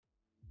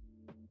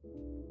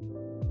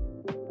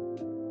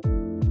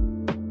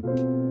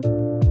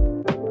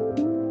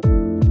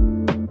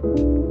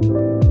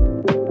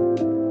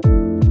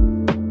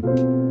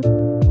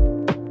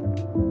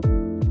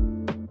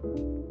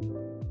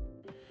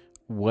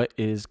What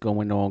is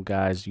going on,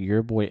 guys?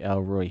 Your boy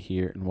Elroy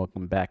here, and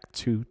welcome back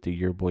to the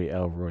Your Boy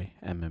Elroy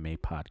MMA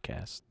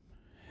podcast.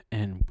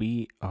 And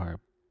we are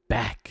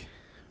back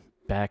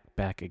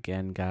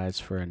again, guys,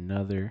 for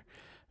another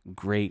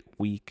great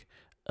week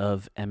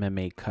of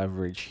MMA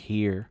coverage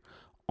here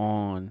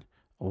on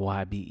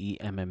YBE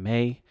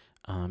MMA.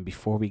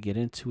 Before we get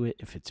into it,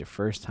 if it's your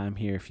first time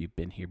here, if you've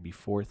been here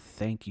before,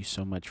 thank you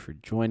so much for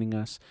joining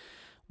us.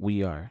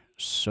 We are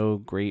so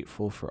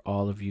grateful for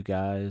all of you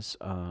guys.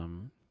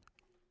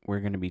 We're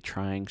going to be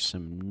trying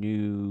some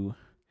new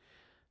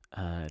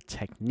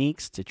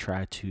techniques to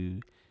try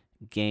to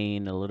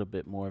gain a little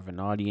bit more of an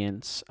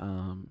audience.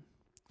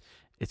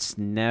 It's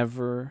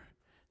never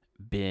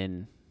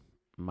been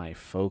my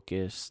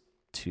focus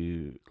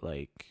to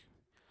like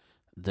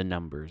the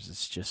numbers.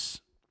 It's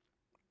just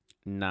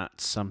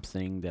not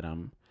something that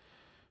I'm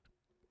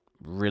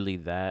really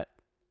that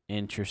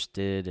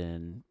interested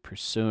in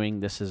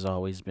pursuing. This has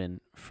always been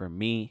for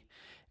me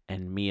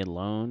and me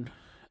alone,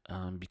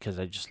 because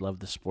I just love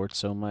the sport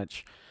so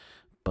much.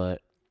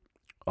 But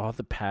all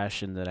the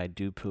passion that I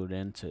do put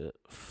into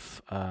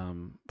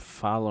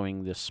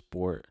following this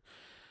sport,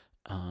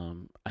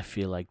 I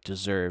feel like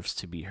deserves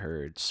to be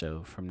heard.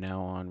 So from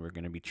now on, we're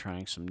going to be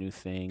trying some new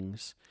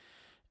things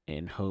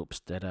in hopes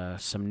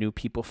that some new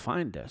people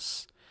find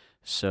us.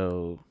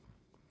 So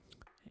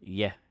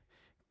yeah,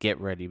 get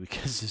ready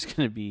because there's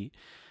going to be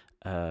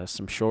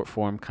some short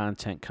form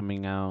content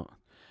coming out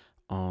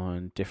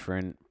on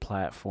different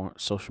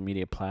social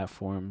media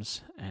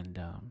platforms, and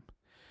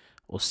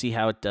we'll see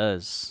how it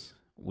does.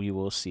 We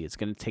will see. It's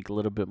going to take a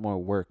little bit more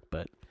work,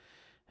 but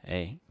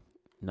hey,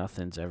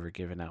 nothing's ever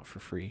given out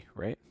for free,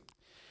 right?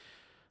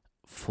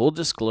 Full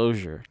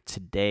disclosure,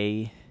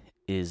 today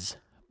is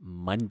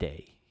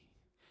Monday,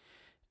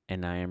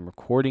 and I am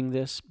recording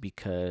this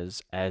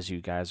because as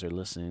you guys are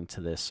listening to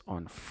this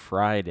on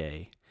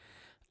Friday,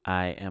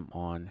 I am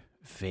on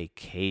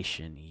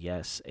vacation.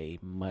 Yes, a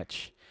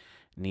much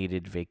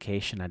needed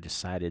vacation. I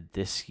decided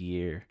this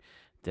year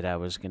that I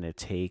was going to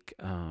take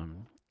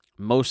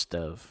most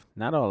of,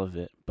 not all of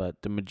it,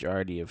 but the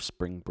majority of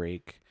spring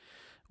break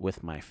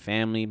with my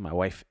family. My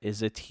wife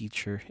is a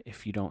teacher,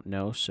 if you don't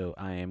know, so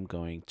I am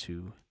going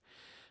to,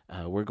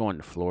 we're going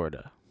to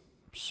Florida.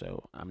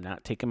 So I'm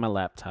not taking my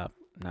laptop,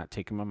 not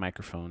taking my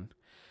microphone.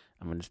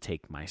 I'm going to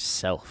take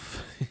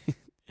myself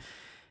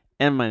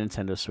and my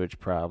Nintendo Switch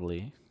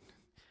probably,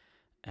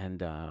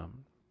 and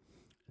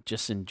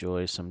just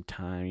enjoy some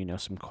time,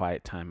 some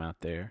quiet time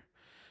out there,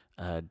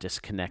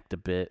 disconnect a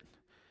bit,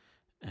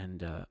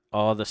 and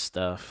all the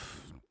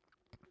stuff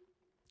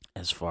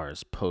as far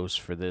as posts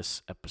for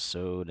this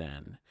episode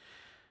and,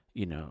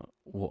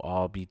 will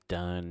all be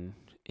done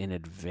in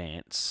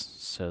advance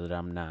so that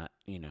I'm not,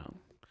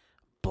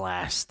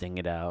 blasting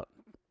it out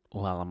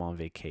while I'm on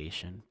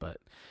vacation. But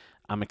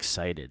I'm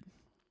excited,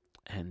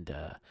 and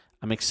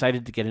I'm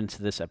excited to get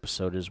into this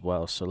episode as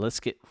well. So let's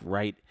get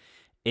right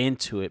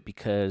into it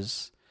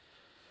because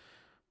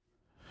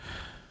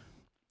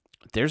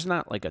there's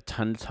not like a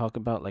ton to talk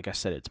about. Like I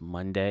said, it's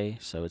Monday,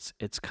 so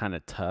it's kind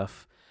of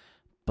tough.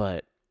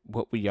 But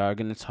what we are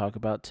going to talk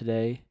about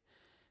today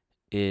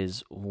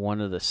is one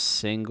of the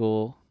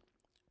single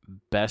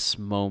best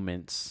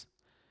moments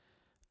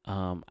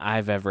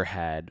I've ever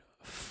had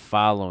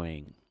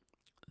following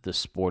the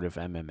sport of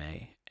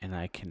MMA, and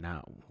I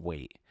cannot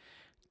wait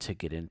to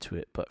get into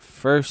it. But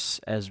first,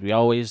 as we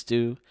always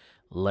do,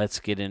 let's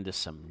get into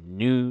some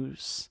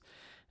news.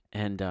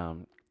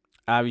 And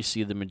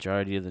obviously, the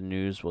majority of the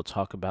news we'll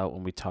talk about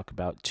when we talk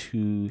about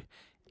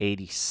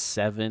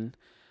 287.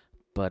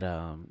 But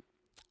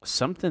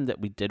something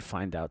that we did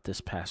find out this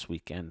past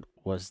weekend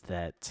was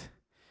that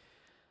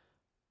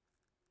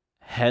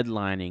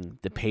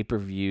headlining the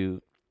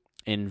pay-per-view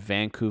in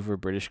Vancouver,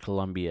 British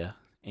Columbia,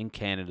 in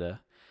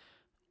Canada,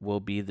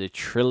 will be the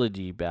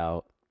trilogy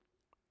bout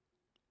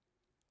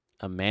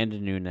Amanda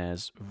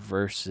Nunes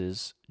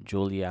versus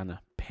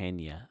Juliana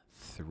Pena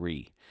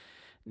 3.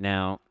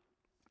 Now,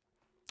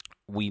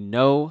 we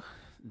know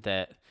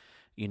that,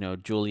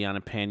 Juliana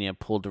Pena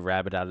pulled a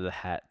rabbit out of the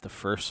hat the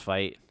first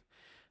fight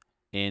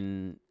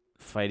in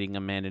fighting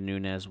Amanda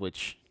Nunes,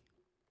 which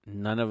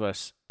none of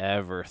us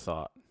ever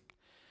thought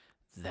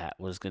that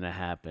was going to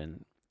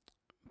happen.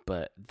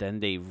 But then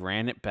they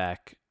ran it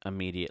back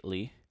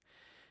immediately,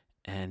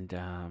 and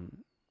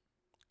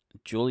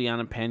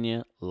Juliana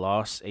Pena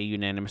lost a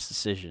unanimous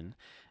decision,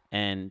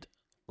 and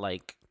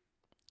like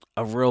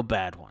a real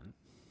bad one.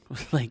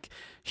 Like,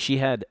 she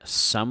had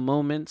some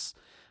moments,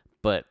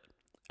 but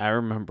I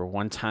remember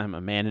one time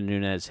Amanda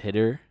Nunes hit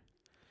her,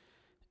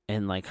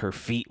 and like her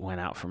feet went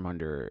out from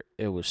under her.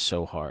 It was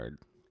so hard.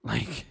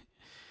 Like,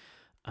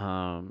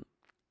 I'm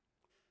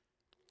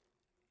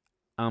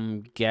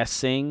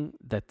guessing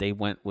that they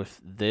went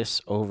with this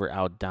over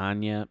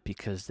Aldana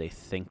because they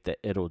think that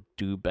it'll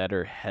do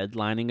better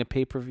headlining a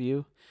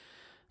pay-per-view.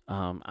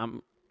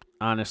 I'm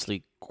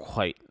honestly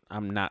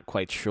I'm not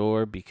quite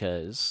sure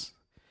because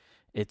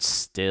it's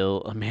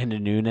still Amanda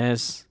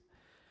Nunes.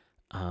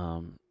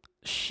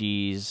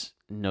 She's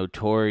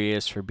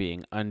notorious for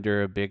being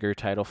under a bigger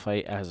title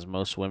fight, as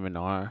most women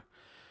are.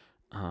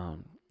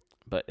 Um,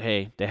 but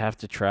hey, they have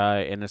to try,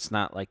 and it's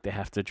not like they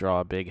have to draw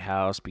a big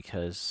house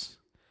because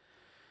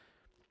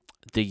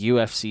the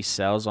UFC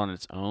sells on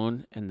its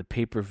own, and the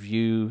pay per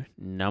view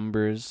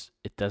numbers,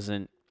 it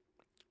doesn't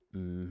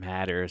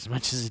matter as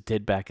much as it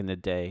did back in the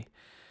day,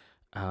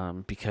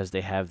 because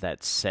they have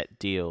that set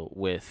deal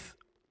with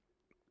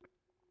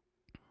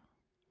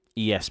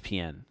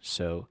ESPN.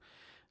 So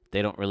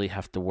they don't really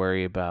have to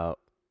worry about,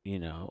 you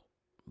know,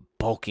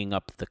 bulking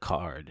up the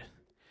card,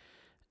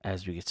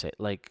 as we could say.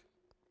 Like,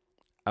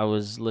 I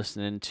was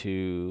listening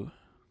to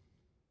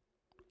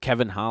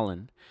Kevin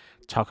Holland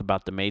talk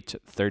about the May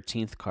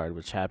 13th card,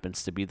 which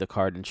happens to be the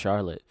card in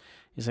Charlotte.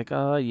 He's like,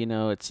 oh,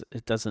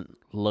 it doesn't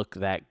look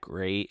that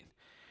great.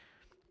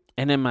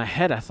 And in my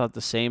head, I thought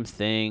the same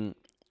thing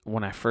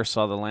when I first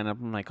saw the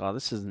lineup. I'm like, oh,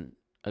 this isn't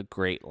a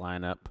great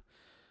lineup.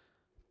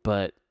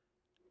 But,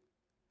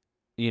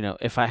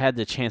 if I had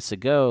the chance to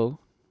go,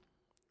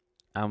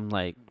 I'm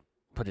like,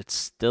 but it's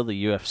still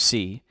the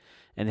UFC.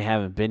 And they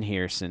haven't been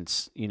here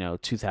since,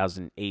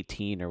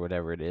 2018 or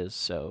whatever it is.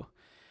 So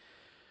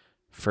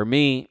for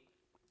me,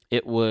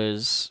 it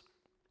was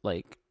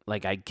like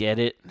I get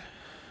it,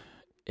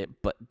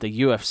 but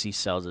the UFC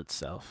sells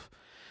itself.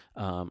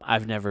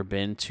 I've never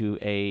been to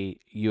a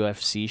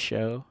UFC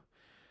show,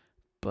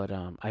 but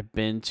I've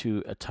been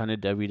to a ton of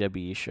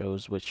WWE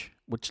shows, which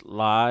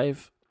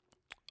live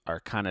are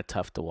kind of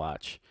tough to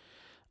watch.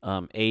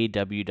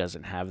 AEW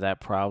doesn't have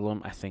that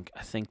problem. I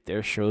think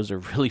their shows are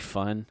really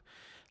fun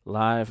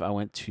live. I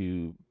went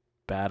to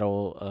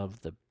Battle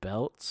of the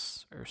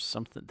Belts or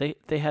something.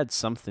 They had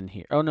something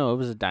here. Oh no, it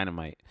was a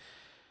Dynamite.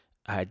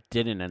 I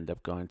didn't end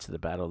up going to the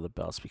Battle of the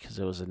Belts because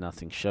it was a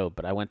nothing show,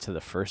 but I went to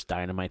the first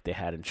Dynamite they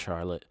had in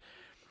Charlotte,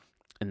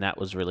 and that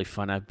was really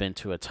fun. I've been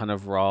to a ton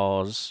of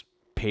Raws,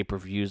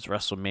 pay-per-views,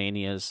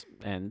 WrestleManias,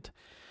 and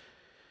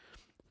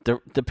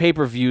the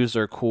pay-per-views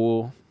are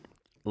cool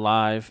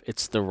live.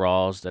 It's the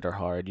Raws that are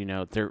hard.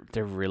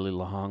 They're really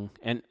long.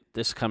 And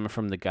this coming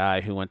from the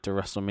guy who went to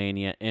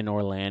WrestleMania in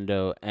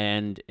Orlando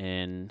and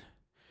in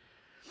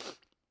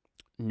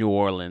New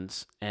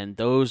Orleans, and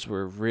those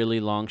were really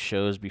long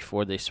shows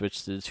before they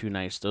switched to the 2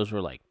 nights. Those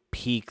were like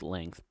peak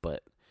length,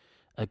 but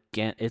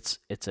again, it's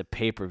a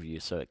pay-per-view,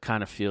 so it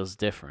kind of feels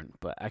different.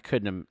 But I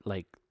couldn't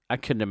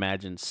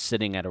imagine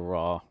sitting at a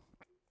Raw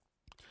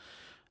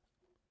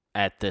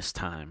at this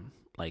time,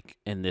 like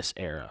in this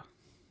era.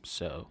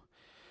 So,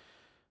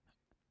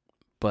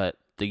 but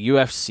the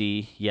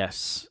UFC,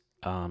 yes,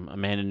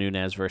 Amanda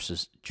Nunes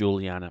versus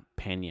Juliana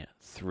Pena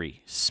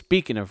 3.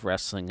 Speaking of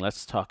wrestling,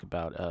 let's talk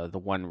about the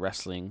one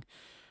wrestling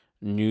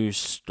news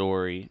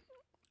story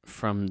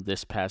from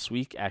this past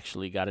week.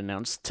 Actually got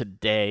announced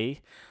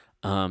today.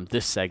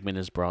 This segment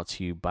is brought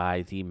to you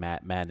by the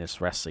Matt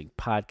Madness Wrestling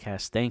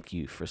Podcast. Thank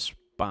you for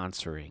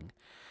sponsoring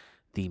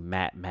the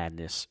Matt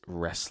Madness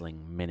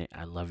Wrestling Minute.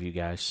 I love you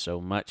guys so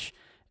much.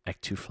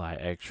 Ek2Fly,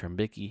 Eric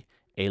Trembicki,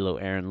 Alo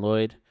Aaron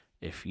Lloyd.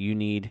 If you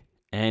need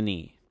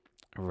any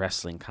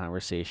wrestling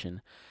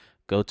conversation,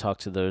 go talk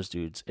to those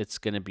dudes. It's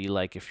going to be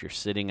like if you're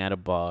sitting at a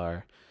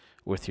bar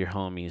with your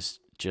homies,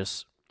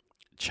 just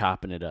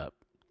chopping it up.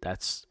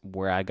 That's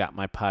where I got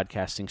my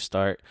podcasting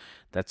start.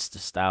 That's the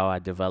style I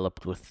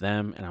developed with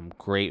them, and I'm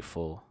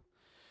grateful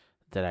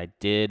that I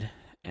did,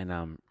 and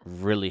I'm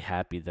really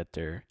happy that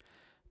they're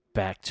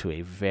back to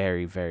a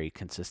very, very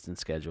consistent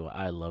schedule.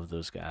 I love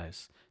those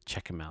guys.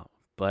 Check them out.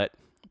 But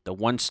the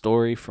one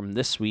story from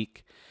this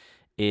week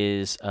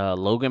is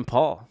Logan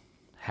Paul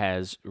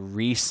has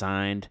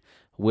re-signed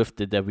with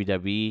the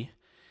WWE.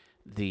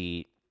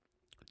 The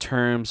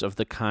terms of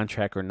the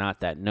contract are not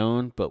that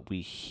known, but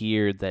we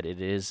hear that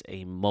it is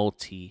a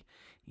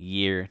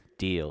multi-year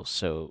deal.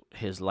 So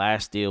his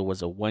last deal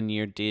was a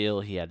 1-year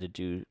deal. He had to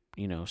do,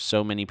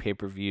 so many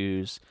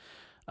pay-per-views,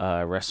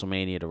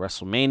 WrestleMania to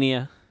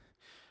WrestleMania.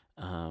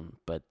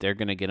 But they're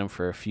going to get him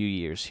for a few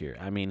years here.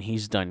 I mean,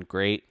 he's done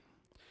great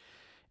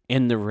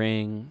in the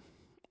ring,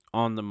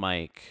 on the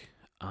mic.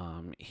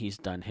 He's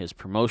done his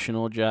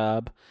promotional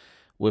job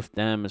with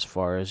them as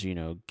far as,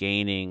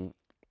 gaining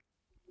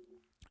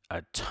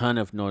a ton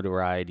of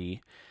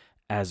notoriety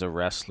as a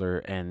wrestler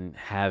and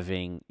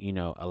having,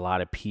 a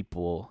lot of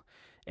people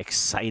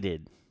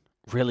excited,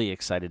 really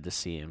excited to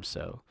see him.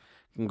 So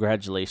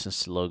congratulations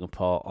to Logan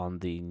Paul on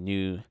the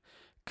new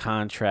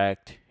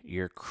contract.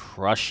 You're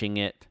crushing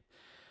it.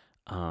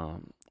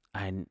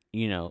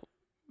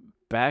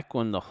 Back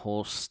when the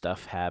whole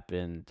stuff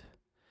happened,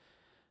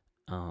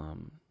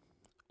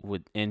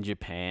 in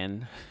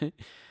Japan,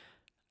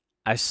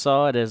 I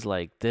saw it as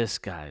like, this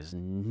guy's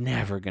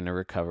never going to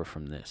recover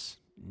from this.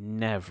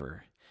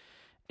 Never.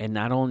 And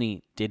not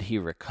only did he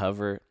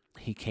recover,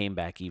 he came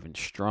back even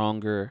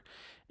stronger,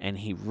 and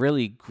he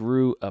really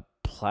grew a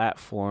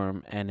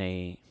platform and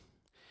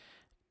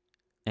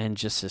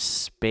just a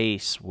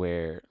space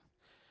where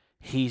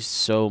he's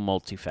so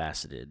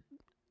multifaceted.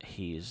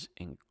 He's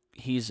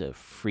a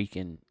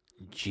freaking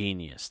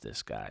genius,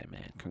 this guy,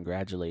 man.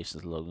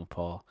 Congratulations, Logan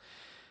Paul.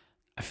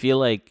 I feel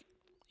like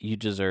you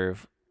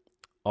deserve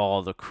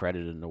all the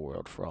credit in the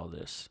world for all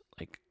this.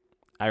 Like,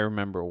 I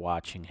remember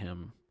watching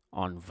him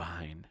on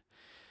Vine.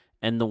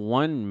 And the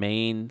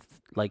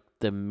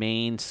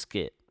main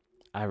skit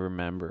I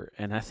remember,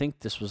 and I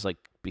think this was like,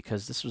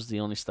 because this was the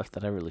only stuff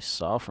that I really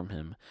saw from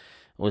him,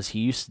 was he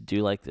used to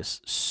do like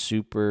this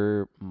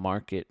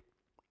supermarket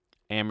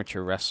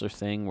amateur wrestler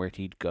thing where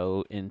he'd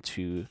go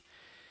into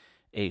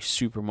a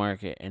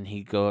supermarket and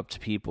he'd go up to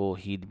people.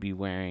 He'd be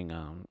wearing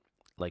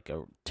like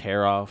a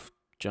tear off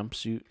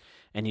jumpsuit,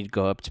 and he'd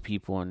go up to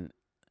people and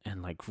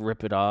like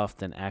rip it off,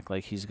 then act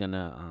like he's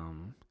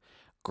gonna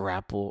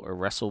grapple or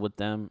wrestle with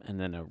them, and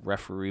then a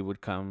referee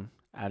would come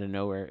out of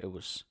nowhere. It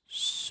was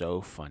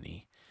so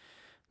funny.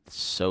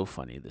 So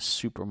funny. The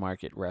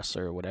supermarket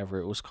wrestler, or whatever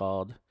it was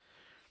called.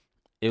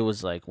 It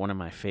was like one of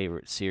my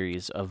favorite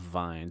series of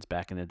Vines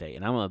back in the day.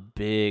 And I'm a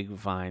big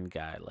Vine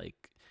guy.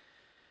 Like,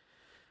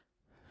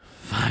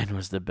 Vine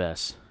was the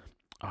best.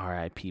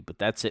 RIP. But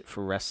that's it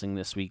for wrestling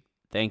this week.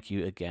 Thank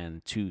you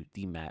again to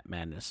the Matt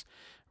Madness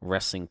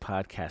Wrestling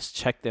Podcast.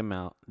 Check them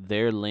out.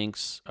 Their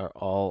links are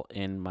all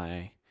in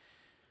my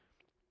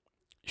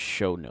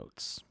show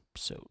notes.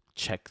 So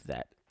check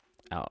that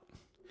out.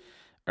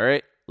 All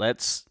right,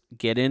 let's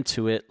get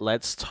into it.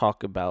 Let's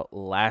talk about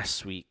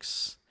last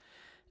week's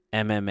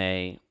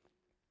MMA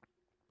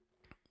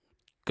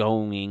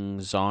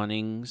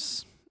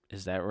goings-onings.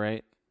 Is that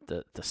right?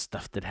 The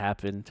stuff that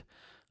happened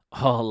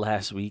all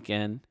last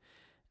weekend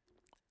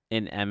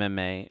in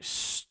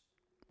MMA.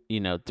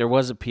 There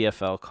was a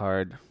PFL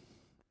card,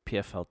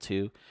 PFL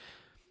 2.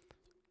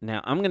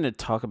 Now, I'm going to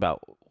talk about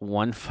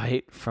one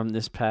fight from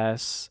this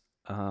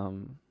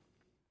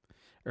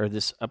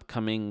this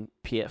upcoming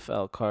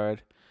PFL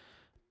card.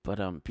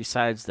 But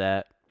besides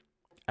that,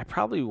 I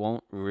probably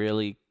won't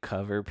really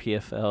cover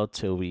PFL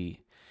till we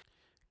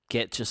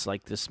get just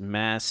like this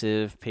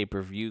massive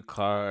pay-per-view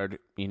card,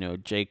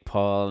 Jake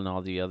Paul and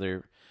all the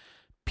other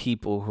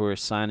people who are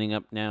signing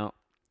up now.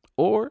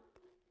 Or,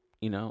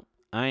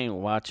 I ain't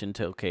watching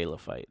till Kayla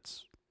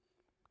fights.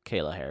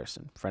 Kayla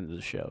Harrison, friend of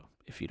the show,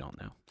 if you don't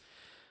know.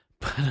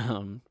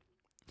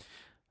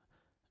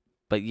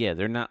 But yeah,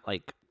 they're not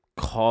like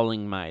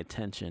calling my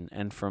attention.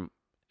 And from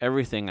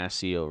everything I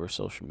see over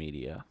social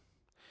media,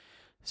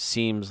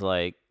 seems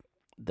like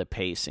the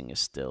pacing is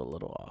still a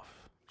little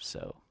off.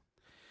 So,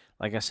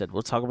 like I said,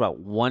 we'll talk about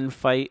one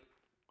fight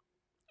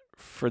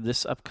for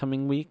this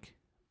upcoming week.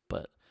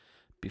 But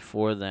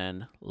before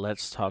then,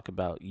 let's talk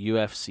about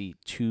UFC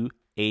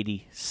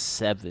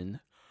 287.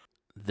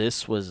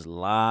 This was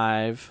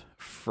live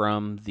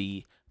from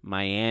the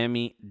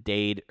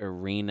Miami-Dade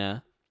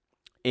Arena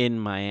in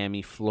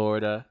Miami,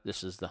 Florida.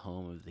 This is the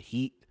home of the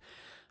Heat.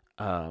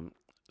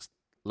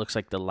 Looks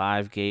like the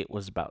live gate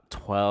was about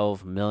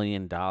 $12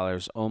 million,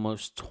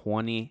 almost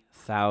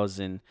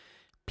 20,000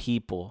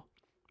 people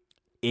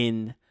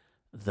in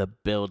the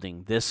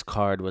building. This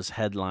card was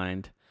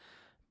headlined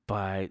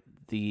by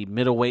the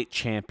middleweight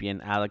champion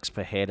Alex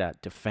Pereira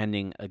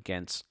defending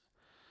against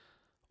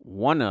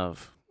one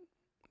of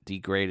the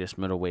greatest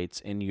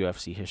middleweights in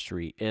UFC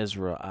history,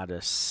 Israel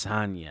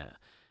Adesanya.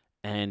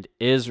 And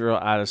Israel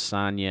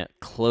Adesanya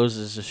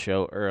closes the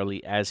show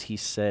early, as he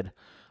said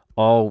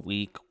all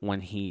week, when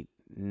he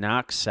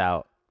knocks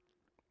out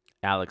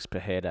Alex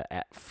Pereira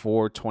at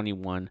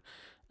 4:21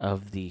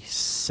 of the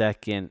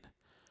second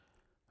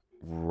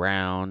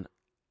round.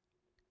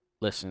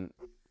 Listen,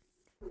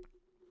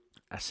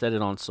 I said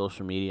it on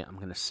social media. I'm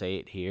going to say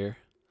it here.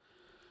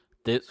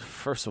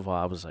 First of all,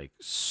 I was like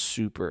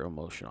super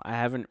emotional. I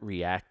haven't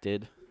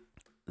reacted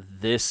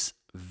this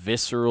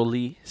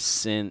viscerally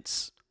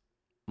since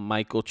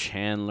Michael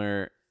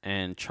Chandler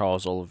and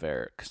Charles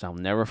Oliveira, because I'll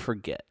never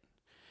forget.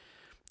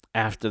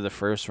 After the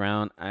first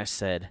round, I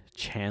said,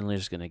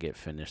 Chandler's going to get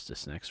finished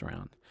this next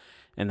round.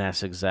 And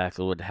that's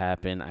exactly what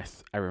happened.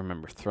 I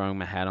remember throwing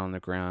my hat on the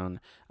ground.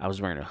 I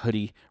was wearing a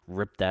hoodie,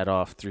 ripped that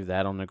off, threw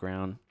that on the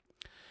ground.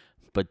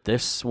 But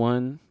this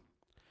one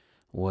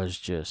was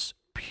just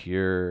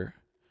pure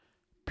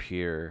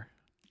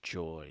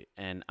joy.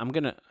 And I'm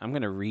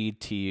gonna read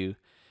to you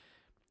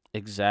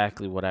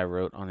exactly what I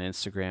wrote on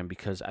Instagram,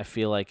 because I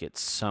feel like it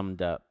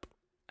summed up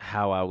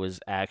how I was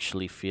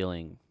actually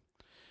feeling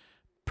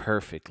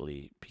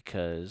perfectly.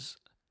 Because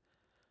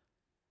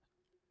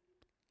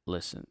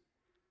listen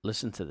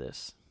to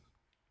this.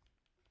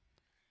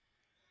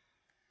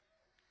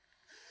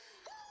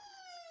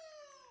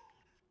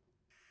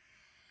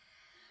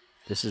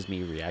 This is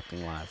me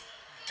reacting live.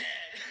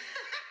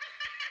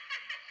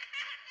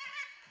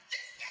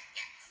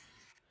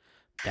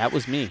 That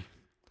was me.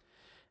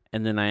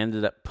 And then I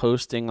ended up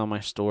posting on my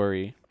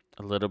story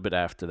a little bit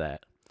after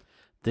that.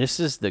 This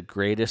is the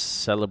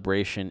greatest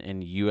celebration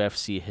in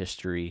UFC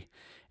history,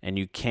 and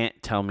you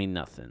can't tell me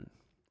nothing.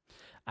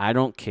 I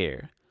don't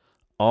care.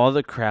 All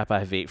the crap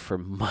I've ate for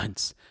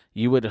months,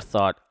 you would have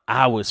thought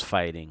I was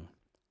fighting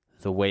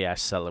the way I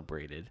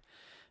celebrated.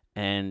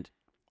 And,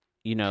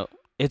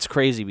 it's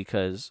crazy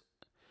because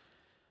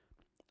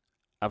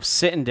I'm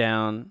sitting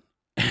down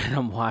and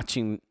I'm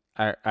watching.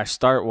 I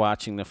start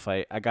watching the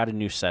fight. I got a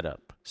new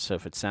setup. So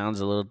if it sounds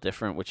a little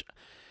different, which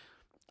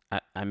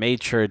I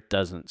made sure it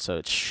doesn't, so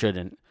it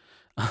shouldn't.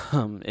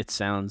 It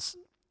sounds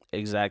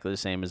exactly the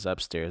same as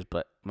upstairs,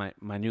 but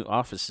my new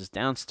office is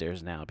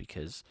downstairs now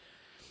because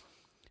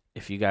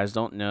if you guys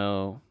don't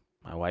know,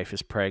 my wife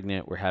is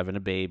pregnant. We're having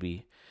a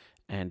baby,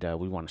 and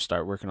we want to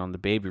start working on the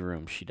baby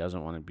room. She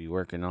doesn't want to be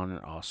working on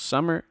it all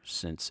summer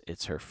since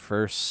it's her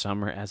first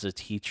summer as a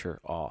teacher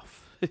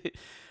off.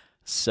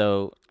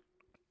 so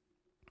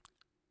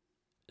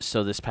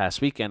so this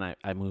past weekend,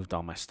 I moved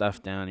all my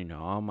stuff down.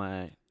 All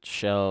my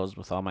shelves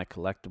with all my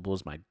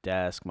collectibles, my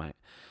desk, my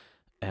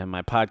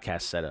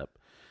podcast setup.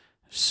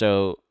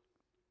 So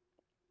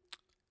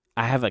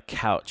I have a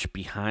couch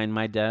behind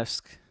my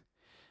desk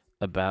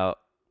about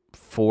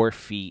 4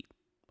 feet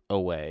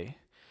away,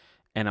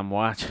 and I'm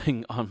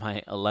watching on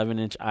my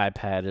 11-inch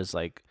iPad is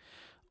like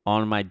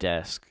on my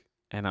desk,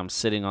 and I'm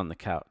sitting on the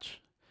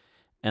couch.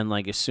 And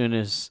like as soon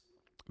as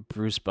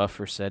Bruce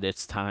Buffer said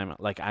it's time,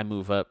 like I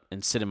move up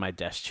and sit in my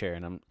desk chair,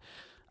 and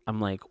I'm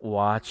like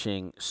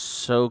watching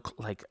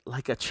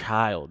like a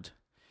child.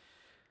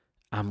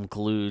 I'm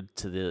glued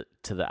to the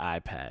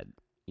iPad.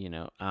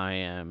 I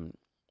am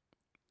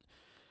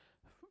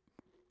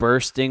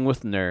bursting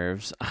with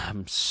nerves.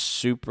 I'm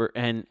super,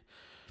 and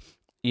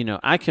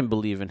I can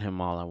believe in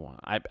him all I want.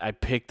 I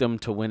picked him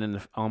to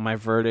win on my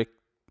verdict,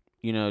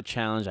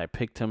 challenge. I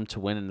picked him to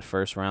win in the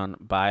first round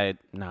by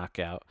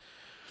knockout.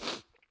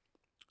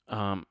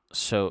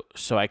 So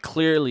I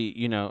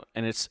clearly,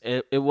 and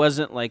it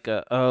wasn't like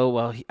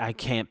I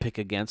can't pick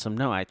against him.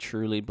 No, I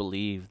truly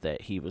believe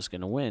that he was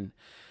gonna win.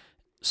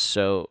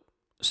 So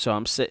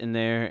I'm sitting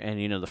there, and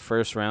the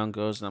first round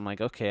goes, and I'm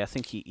like, okay, I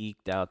think he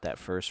eked out that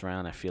first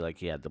round. I feel like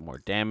he had the more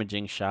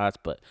damaging shots,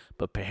 but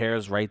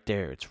Pereira's right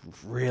there. It's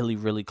really,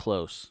 really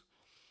close.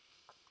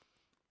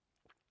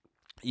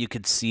 You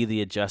could see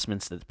the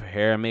adjustments that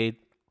Pereira made.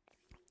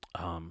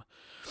 Um,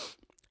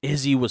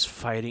 Izzy was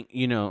fighting.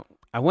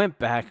 I went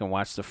back and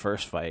watched the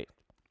first fight,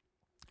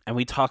 and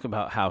we talk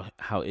about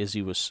how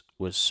Izzy was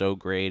so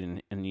great,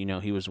 and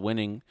he was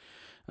winning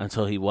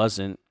until he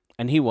wasn't,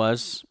 and he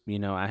was.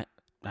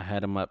 I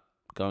had him up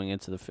going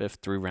into the fifth,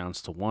 3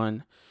 rounds to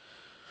 1.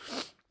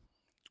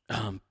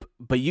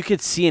 But you could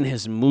see in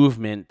his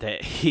movement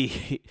that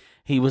he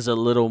was a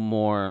little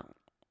more.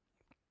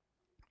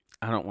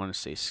 I don't want to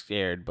say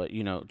scared, but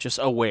just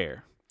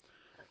aware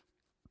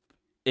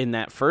in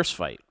that first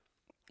fight.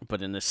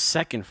 But in the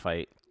second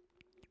fight,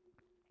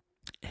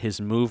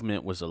 his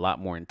movement was a lot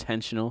more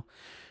intentional.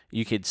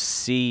 You could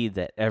see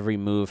that every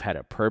move had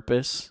a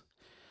purpose.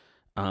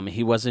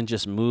 He wasn't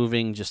just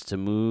moving just to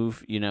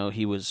move.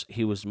 He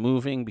was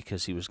moving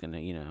because he was gonna,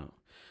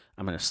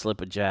 I'm gonna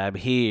slip a jab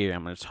here.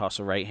 I'm gonna toss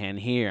a right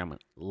hand here. I'm gonna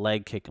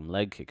leg kick him,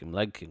 leg kick him,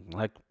 leg kick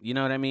him. You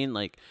know what I mean?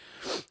 Like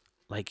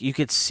you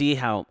could see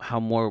how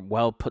more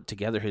well put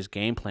together his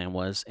game plan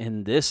was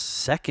in this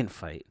second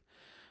fight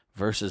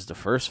versus the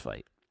first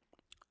fight.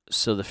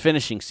 So the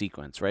finishing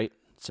sequence, right?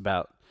 It's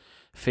about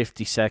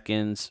 50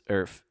 seconds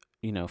or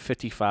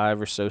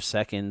 55 or so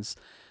seconds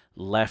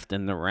left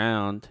in the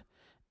round,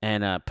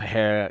 and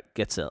Pereira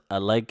gets a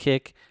leg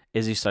kick.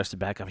 Izzy starts to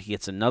back up. He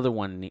gets another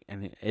one,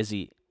 and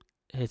Izzy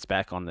hits his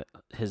back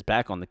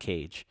on the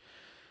cage.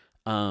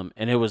 And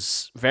it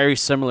was very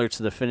similar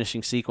to the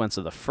finishing sequence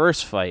of the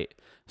first fight.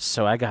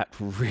 So I got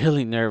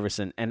really nervous,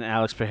 and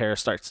Alex Pereira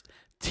starts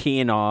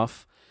teeing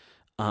off.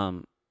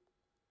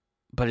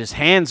 But his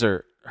hands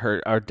are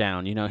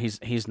down.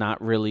 He's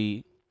not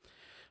really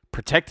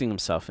protecting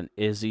himself, and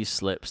Izzy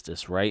slips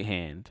this right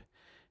hand,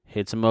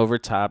 hits him over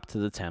top to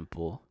the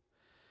temple,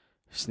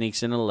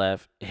 sneaks in a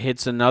left,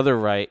 hits another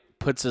right,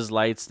 puts his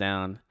lights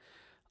down,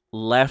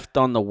 left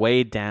on the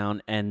way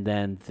down, and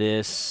then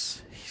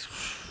this.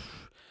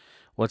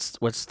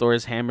 What's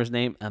Thor's hammer's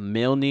name? A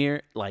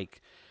Milnir.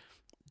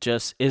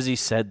 Just Izzy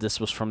said this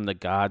was from the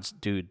gods,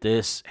 dude.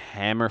 This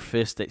hammer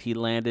fist that he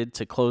landed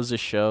to close the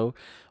show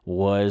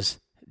was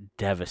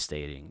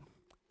devastating.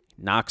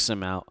 Knocks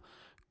him out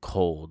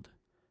cold,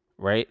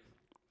 right?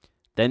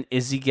 Then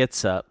Izzy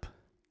gets up.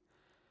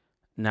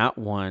 Not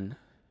one,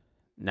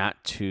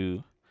 not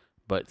two,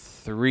 but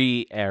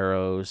 3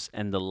 arrows,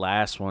 and the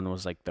last one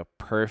was like the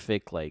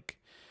perfect,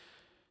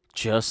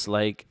 just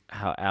like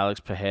how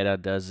Alex Pereira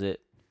does it.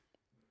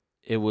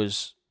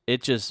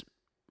 It just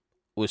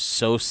was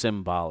so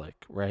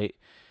symbolic, right?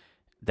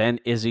 Then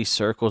Izzy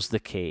circles the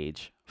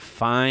cage,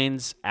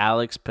 finds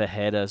Alex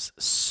Pereira's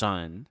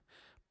son,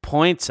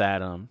 points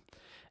at him,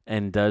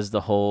 and does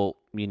the whole,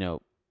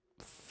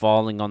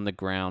 falling on the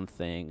ground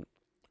thing,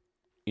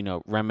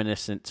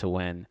 reminiscent to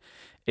when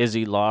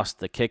Izzy lost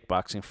the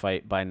kickboxing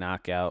fight by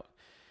knockout.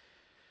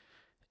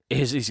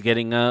 Izzy's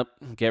getting up,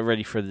 get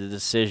ready for the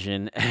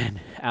decision,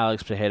 and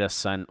Alex Pereira's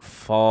son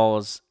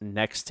falls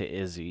next to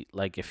Izzy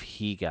like if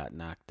he got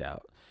knocked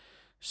out.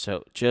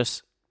 So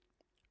just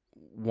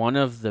one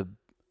of the,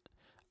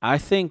 I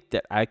think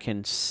that I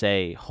can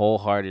say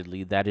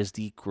wholeheartedly that is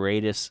the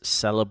greatest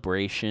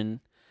celebration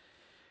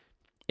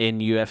in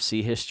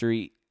UFC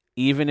history.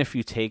 Even if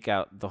you take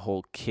out the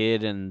whole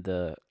kid and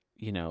the,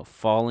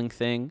 falling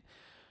thing,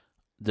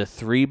 the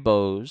 3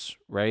 bows,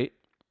 right?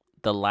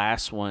 The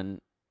last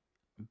one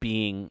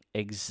being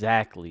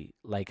exactly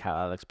like how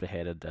Alex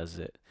Pereira does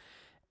it.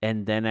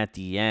 And then at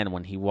the end,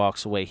 when he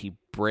walks away, he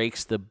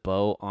breaks the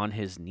bow on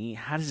his knee.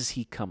 How does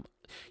he come?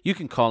 You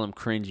can call him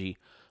cringy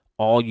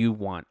all you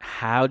want.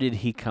 How did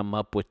he come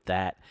up with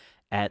that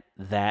at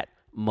that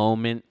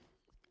moment?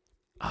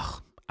 Oh,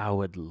 I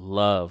would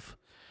love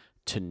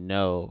to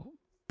know,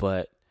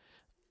 but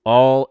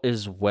all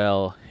is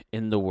well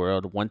in the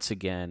world. Once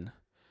again,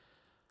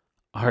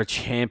 our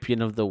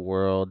champion of the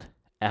world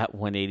at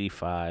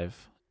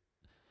 185,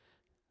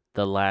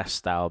 the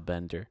last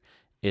Stylebender,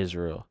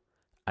 Israel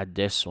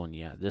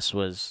Adesanya. This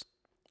was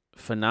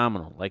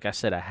phenomenal. Like I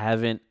said, I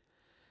haven't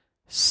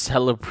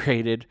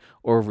celebrated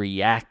or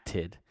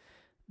reacted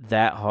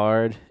that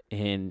hard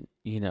in,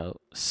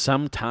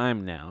 some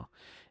time now.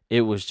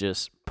 It was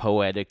just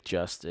poetic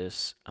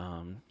justice.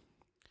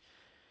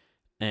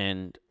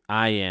 And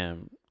I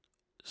am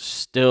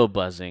still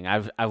buzzing.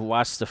 I've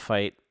watched the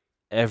fight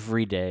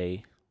every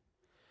day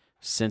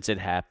since it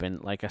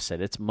happened. Like I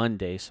said, it's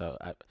Monday, so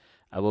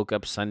I woke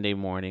up Sunday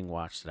morning,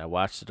 watched it. I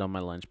watched it on my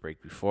lunch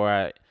break. Before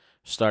I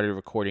started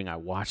recording, I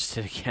watched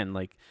it again.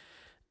 Like,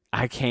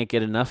 I can't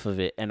get enough of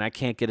it, and I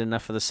can't get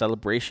enough of the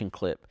celebration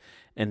clip.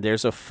 And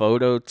there's a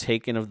photo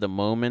taken of the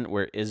moment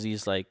where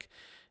Izzy's like,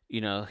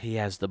 he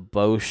has the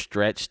bow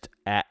stretched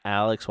at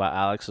Alex while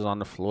Alex is on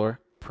the floor,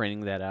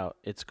 printing that out.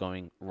 It's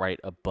going right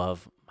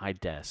above my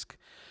desk.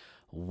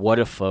 What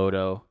a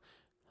photo.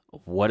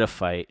 What a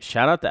fight.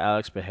 Shout out to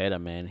Alex Pereira,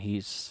 man.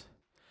 He's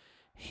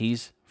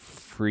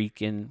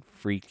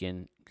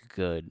freaking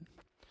good.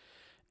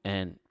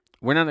 And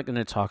we're not going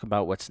to talk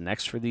about what's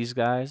next for these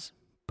guys,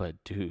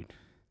 but dude,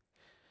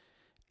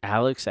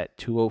 Alex at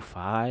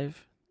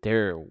 205,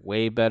 there are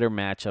way better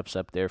matchups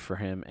up there for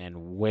him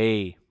and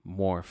way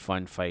more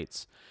fun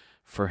fights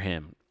for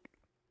him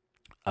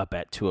up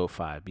at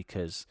 205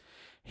 because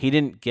he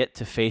didn't get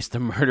to face the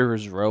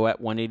murderer's row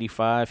at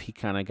 185. He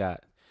kind of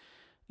got,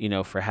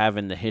 for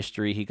having the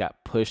history, he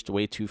got pushed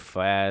way too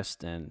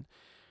fast and,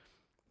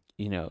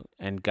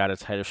 and got a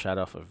title shot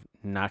off of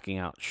knocking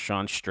out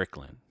Sean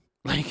Strickland.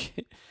 Like,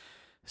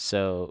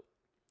 so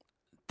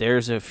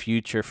there's a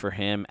future for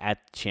him at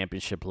the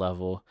championship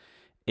level.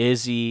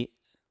 Izzy,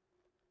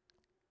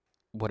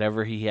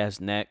 whatever he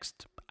has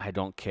next, I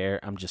don't care.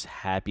 I'm just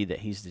happy that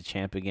he's the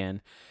champ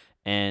again.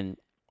 And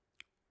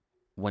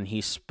when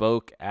he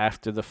spoke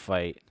after the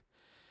fight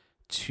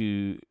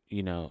to,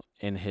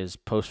 in his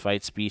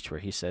post-fight speech where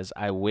he says,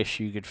 I wish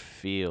you could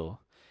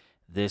feel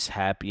this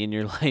happy in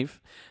your life,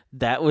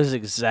 that was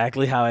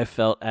exactly how I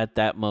felt at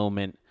that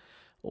moment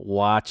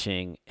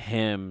watching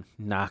him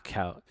knock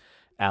out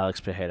Alex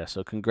Pereira.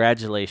 So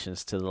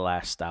congratulations to the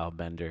last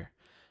Stylebender.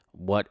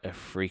 What a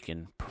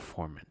freaking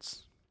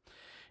performance.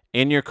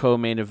 In your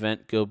co-main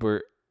event,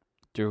 Gilbert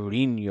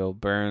Durinho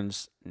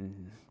Burns,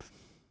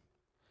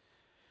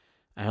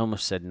 I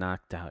almost said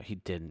knocked out. He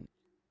didn't.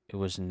 It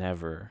was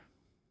never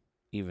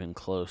even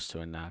close to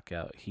a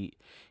knockout.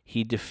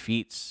 He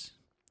defeats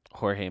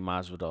Jorge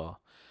Masvidal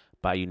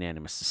by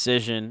unanimous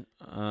decision.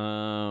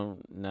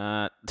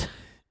 Not.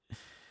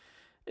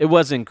 It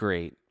wasn't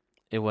great.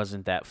 It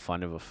wasn't that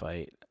fun of a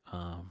fight.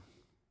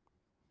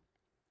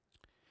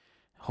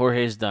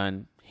 Jorge's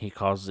done. He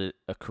calls it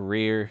a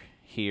career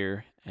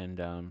here,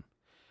 and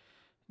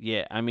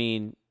yeah, I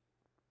mean,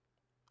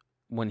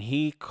 when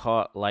he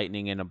caught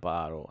lightning in a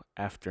bottle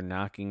after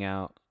knocking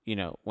out,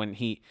 when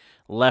he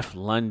left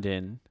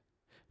London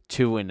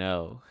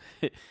 2-0,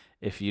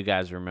 if you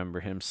guys remember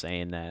him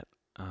saying that,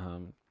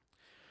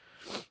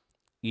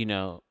 you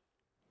know,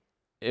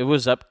 it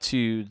was up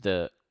to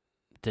the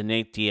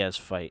Nate Diaz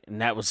fight, and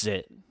that was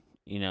it.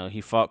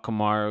 He fought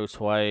Kamaru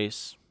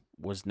twice,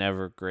 was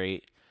never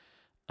great.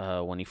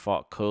 When he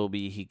fought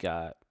Kobe, he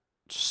got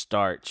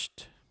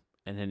starched,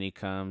 and then he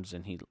comes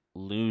and he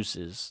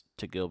loses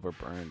to Gilbert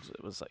Burns.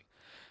 It was like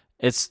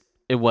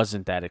it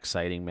wasn't that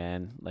exciting,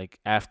 man. Like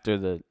after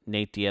the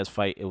Nate Diaz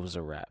fight, it was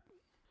a wrap.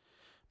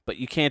 But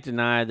you can't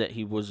deny that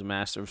he was a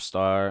massive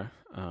star.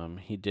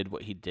 He did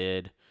what he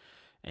did,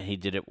 and he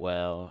did it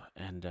well.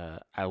 And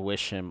I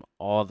wish him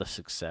all the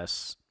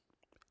success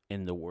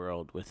in the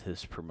world with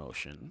his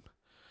promotion.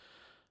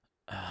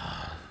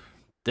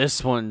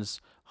 This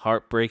one's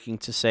heartbreaking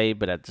to say,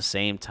 but at the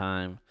same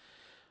time,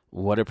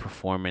 what a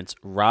performance.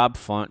 Rob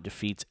Font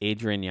defeats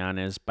Adrian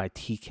Yanez by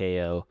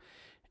TKO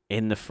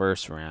in the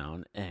first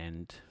round.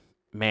 And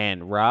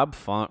man, Rob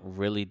Font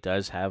really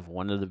does have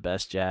one of the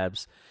best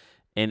jabs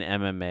in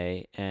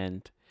MMA.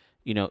 And,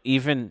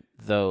 even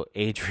though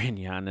Adrian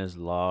Yanez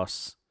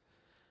lost,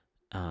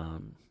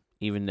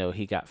 even though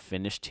he got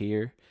finished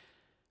here,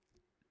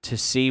 to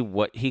see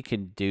what he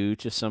can do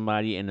to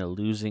somebody in a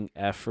losing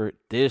effort,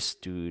 this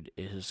dude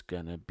is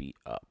going to be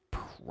a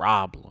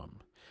problem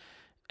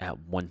at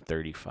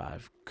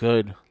 135.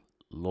 Good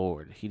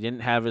Lord. He didn't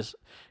have his,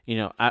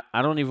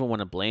 I don't even want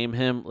to blame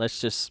him. Let's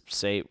just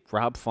say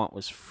Rob Font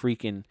was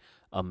freaking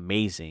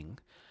amazing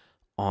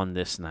on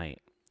this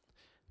night.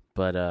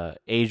 But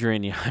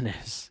Adrian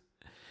Yanez,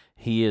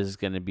 he is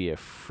going to be a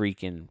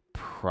freaking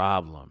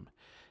problem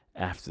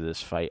after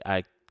this fight.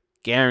 I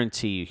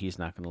guarantee you he's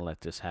not going to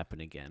let this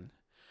happen again.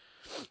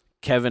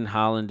 Kevin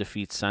Holland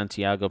defeats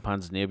Santiago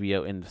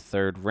Ponzinibbio in the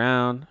third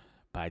round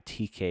by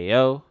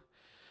TKO.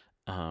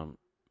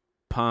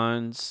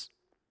 Pons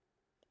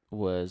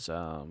was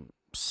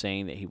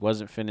saying that he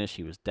wasn't finished.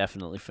 He was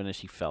definitely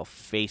finished. He fell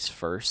face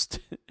first.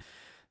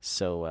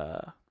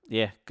 So,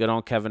 yeah, good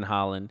on Kevin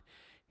Holland.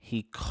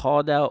 He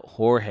called out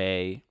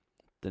Jorge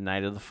the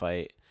night of the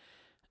fight.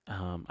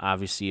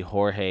 Obviously,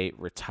 Jorge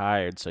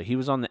retired, so he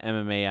was on the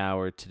MMA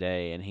Hour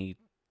today, and he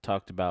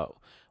talked about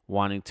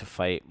wanting to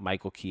fight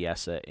Michael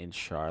Chiesa in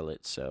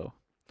Charlotte. So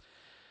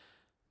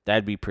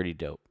that'd be pretty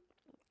dope.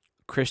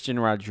 Christian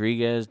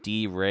Rodriguez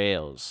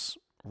derails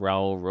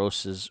Raul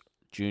Rosas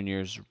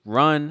Jr.'s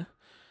run.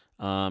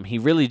 He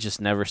really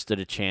just never stood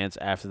a chance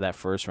after that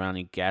first round.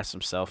 He gassed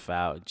himself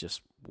out,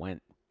 just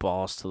went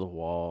balls to the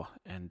wall,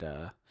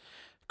 and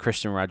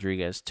Christian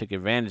Rodriguez took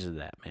advantage of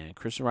that, man.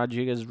 Christian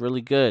Rodriguez is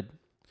really good,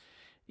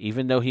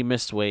 even though he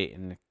missed weight,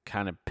 and it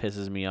kind of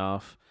pisses me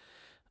off.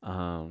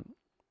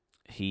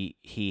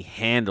 He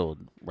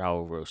handled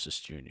Raul Rosas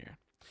Jr.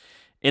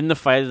 In the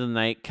fight of the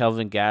night,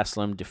 Kelvin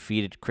Gastelum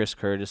defeated Chris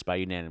Curtis by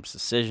unanimous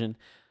decision.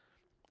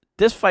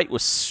 This fight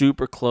was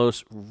super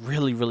close,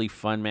 really, really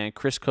fun, man.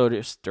 Chris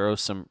Curtis throws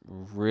some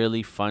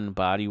really fun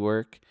body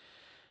work,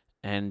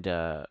 and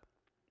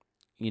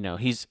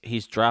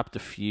he's dropped a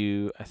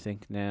few, I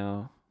think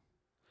now.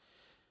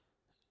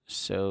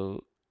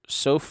 So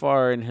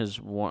far in his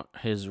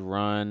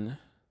run,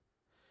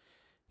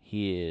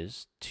 he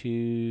is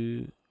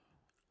 4-2.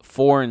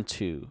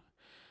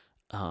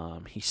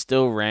 He's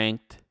still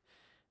ranked,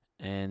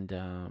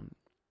 and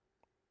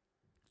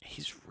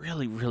he's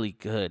really, really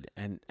good.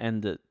 And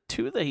the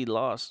two that he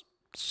lost,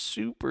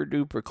 super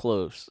duper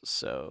close.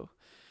 So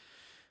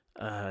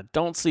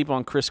don't sleep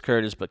on Chris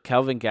Curtis, but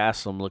Kelvin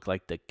Gastelum looked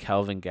like the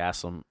Kelvin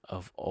Gastelum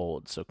of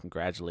old. So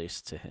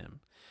congratulations to him.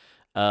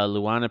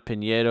 Luana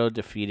Pinheiro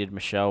defeated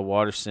Michelle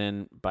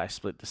Waterson by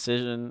split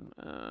decision.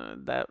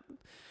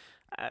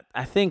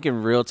 I think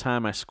in real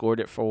time I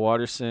scored it for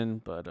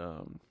Waterson, but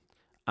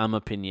I'm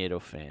a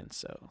Pinheiro fan,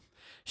 so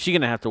she's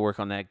going to have to work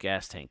on that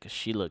gas tank because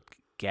she looked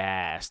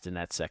gassed in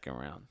that second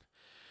round.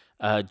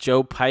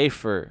 Joe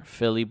Pyfer,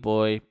 Philly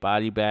boy,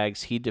 body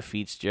bags. He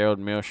defeats Gerald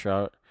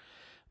Meerschaert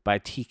by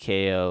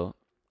TKO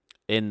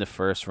in the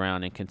first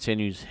round and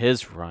continues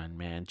his run,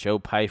 man. Joe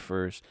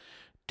Pyfer's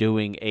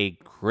doing a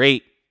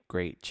great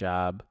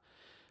job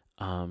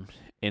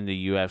in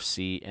the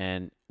UFC,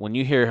 and when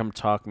you hear him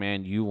talk,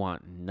 man, you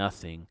want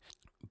nothing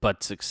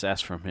but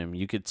success from him.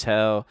 You could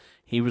tell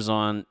he was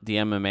on the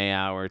MMA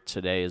Hour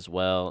today as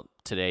well,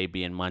 today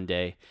being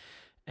Monday,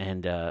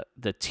 and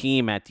the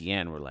team at the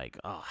end were like,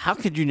 oh, how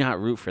could you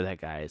not root for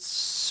that guy? It's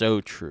so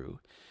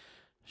true.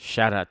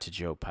 Shout out to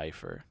Joe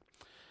Pyfer.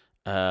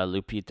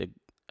 Lupi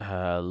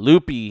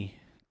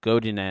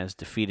Godinez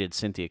defeated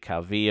Cynthia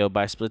Calvillo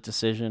by split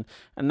decision.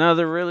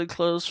 Another really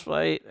close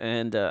fight,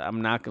 and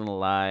I'm not going to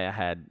lie, I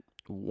had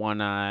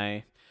one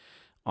eye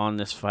on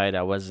this fight.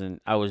 I was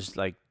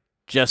like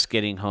just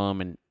getting home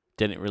and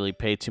didn't really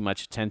pay too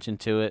much attention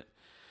to it.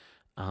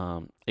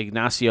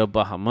 Ignacio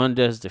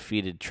Bahamondes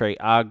defeated Trey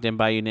Ogden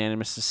by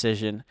unanimous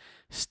decision.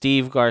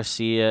 Steve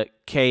Garcia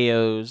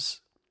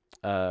KOs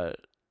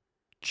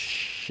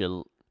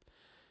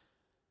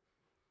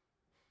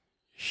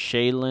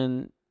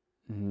Shaylin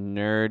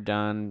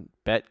Nurdan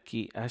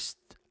Betke.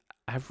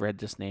 I've read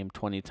this name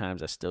 20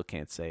 times. I still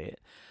can't say it.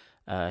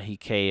 He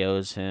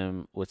KOs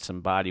him with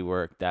some body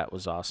work. That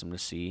was awesome to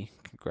see.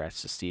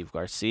 Congrats to Steve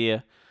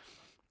Garcia.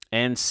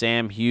 And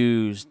Sam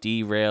Hughes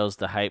derails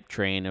the hype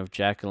train of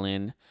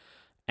Jacqueline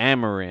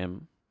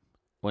Amarim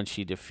when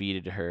she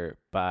defeated her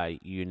by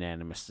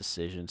unanimous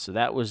decision. So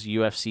that was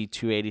UFC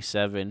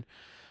 287.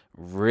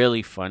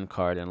 Really fun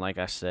card. And like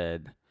I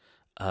said,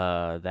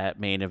 that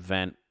main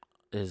event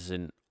is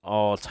an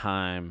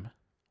all-time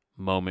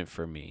moment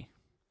for me.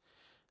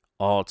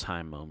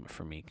 All-time moment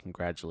for me.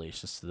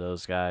 Congratulations to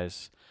those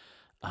guys.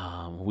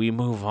 We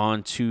move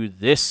on to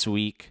this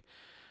week,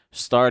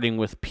 starting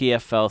with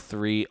PFL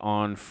 3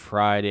 on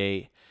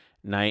Friday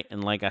night.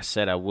 And like I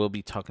said, I will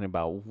be talking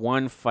about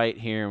one fight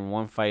here and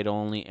one fight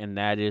only, and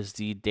that is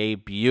the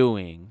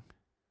debuting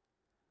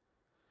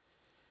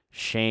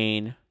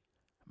Shane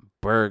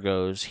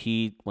Burgos.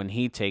 When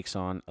he takes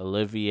on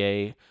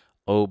Olivier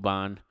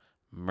Aubin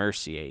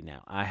Mercier.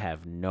 Now, I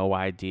have no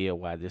idea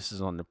why this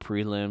is on the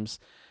prelims.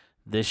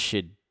 This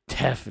should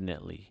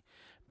definitely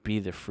be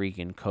the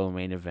freaking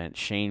co-main event.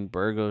 Shane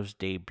Burgos'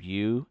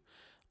 debut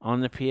on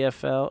the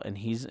PFL, and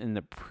he's in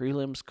the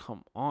prelims.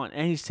 Come on.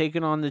 And he's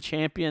taking on the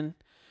champion.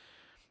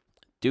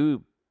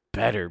 Do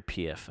better,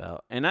 PFL.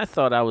 And I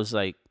thought I was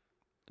like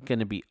going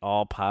to be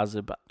all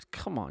positive, but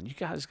come on. You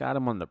guys got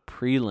him on the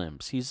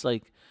prelims. He's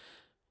like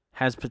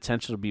has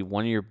potential to be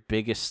one of your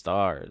biggest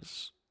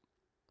stars.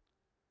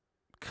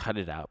 Cut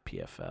it out,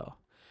 PFL.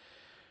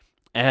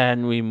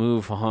 And we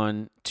move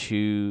on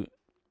to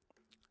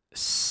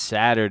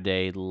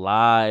Saturday,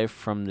 live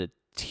from the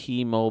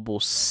T-Mobile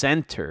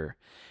Center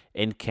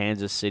in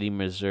Kansas City,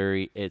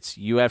 Missouri. It's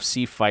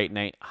UFC Fight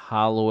Night,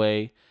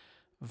 Holloway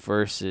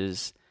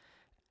versus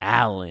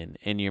Allen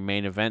in your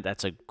main event.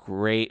 That's a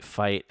great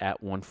fight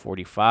at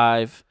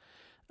 145.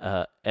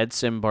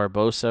 Edson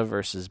Barbosa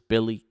versus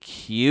Billy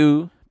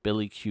Q.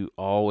 Billy Q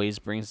always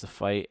brings the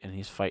fight, and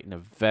he's fighting a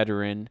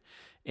veteran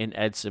in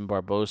Edson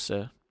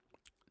Barbosa.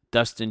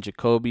 Dustin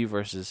Jacoby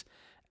versus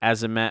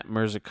Azamat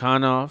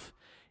Mirzakhanov.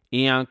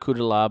 Ion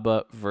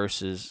Kudalaba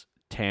versus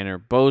Tanner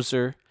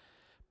Bozer.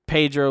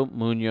 Pedro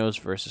Munoz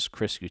versus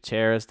Chris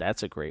Gutierrez.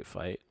 That's a great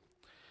fight.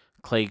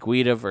 Clay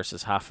Guida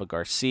versus Rafa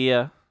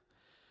Garcia.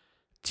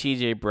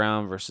 TJ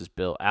Brown versus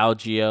Bill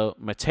Algeo.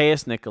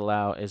 Mateus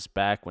Nicolau is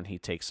back when he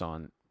takes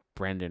on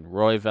Brendan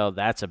Royval.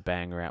 That's a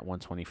banger at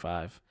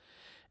 125.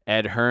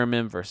 Ed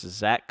Herman versus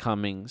Zach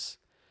Cummings.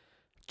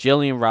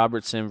 Jillian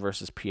Robertson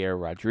versus Pierre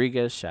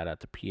Rodriguez. Shout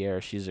out to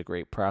Pierre. She's a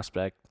great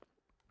prospect.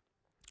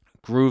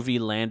 Groovy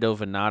Lando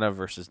Venata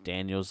versus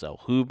Daniel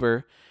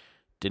Zellhuber.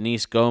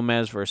 Denise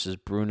Gomez versus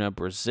Bruna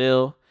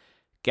Brazil.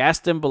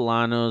 Gaston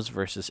Bolanos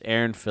versus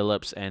Aaron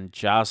Phillips. And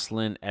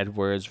Jocelyn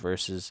Edwards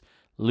versus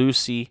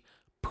Lucy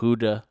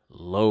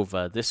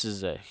Pudalova. This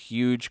is a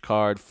huge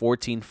card,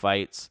 14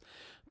 fights,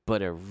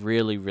 but a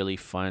really, really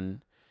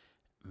fun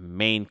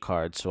main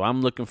card. So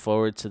I'm looking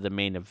forward to the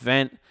main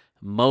event,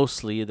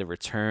 mostly the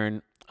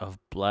return of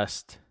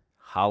Blessed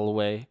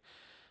Holloway.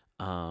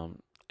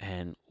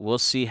 And we'll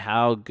see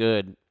how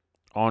good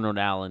Arnold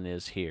Allen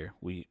is here.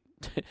 We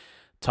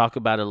talk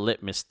about a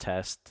litmus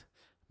test.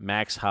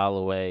 Max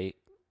Holloway,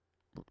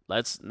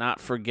 let's not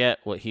forget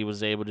what he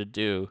was able to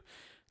do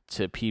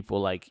to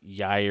people like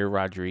Yair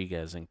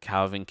Rodriguez and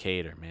Calvin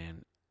Kattar,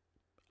 man.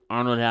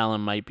 Arnold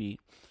Allen might be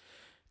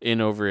in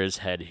over his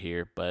head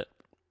here, but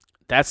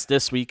that's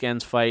this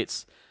weekend's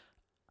fights.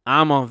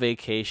 I'm on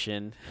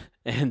vacation,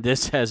 and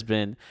this has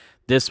been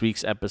this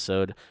week's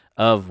episode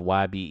of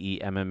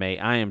YBE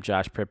MMA. I am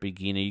Josh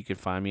Prepagina. You can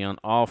find me on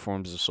all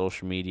forms of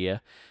social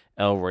media.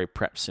 Elroy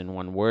Preps in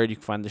one word. You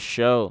can find the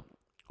show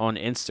on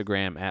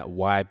Instagram at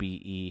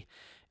YBE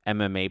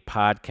MMA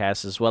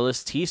Podcast, as well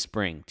as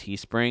Teespring.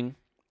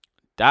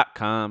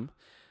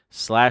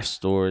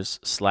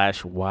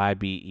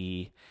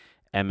 Teespring.com/stores/YBE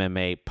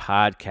MMA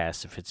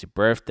Podcast. If it's your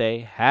birthday,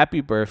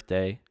 happy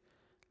birthday.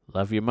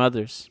 Love your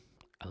mothers.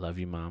 I love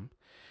you, Mom.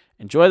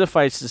 Enjoy the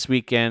fights this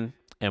weekend,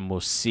 and we'll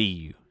see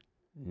you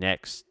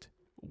next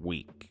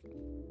week.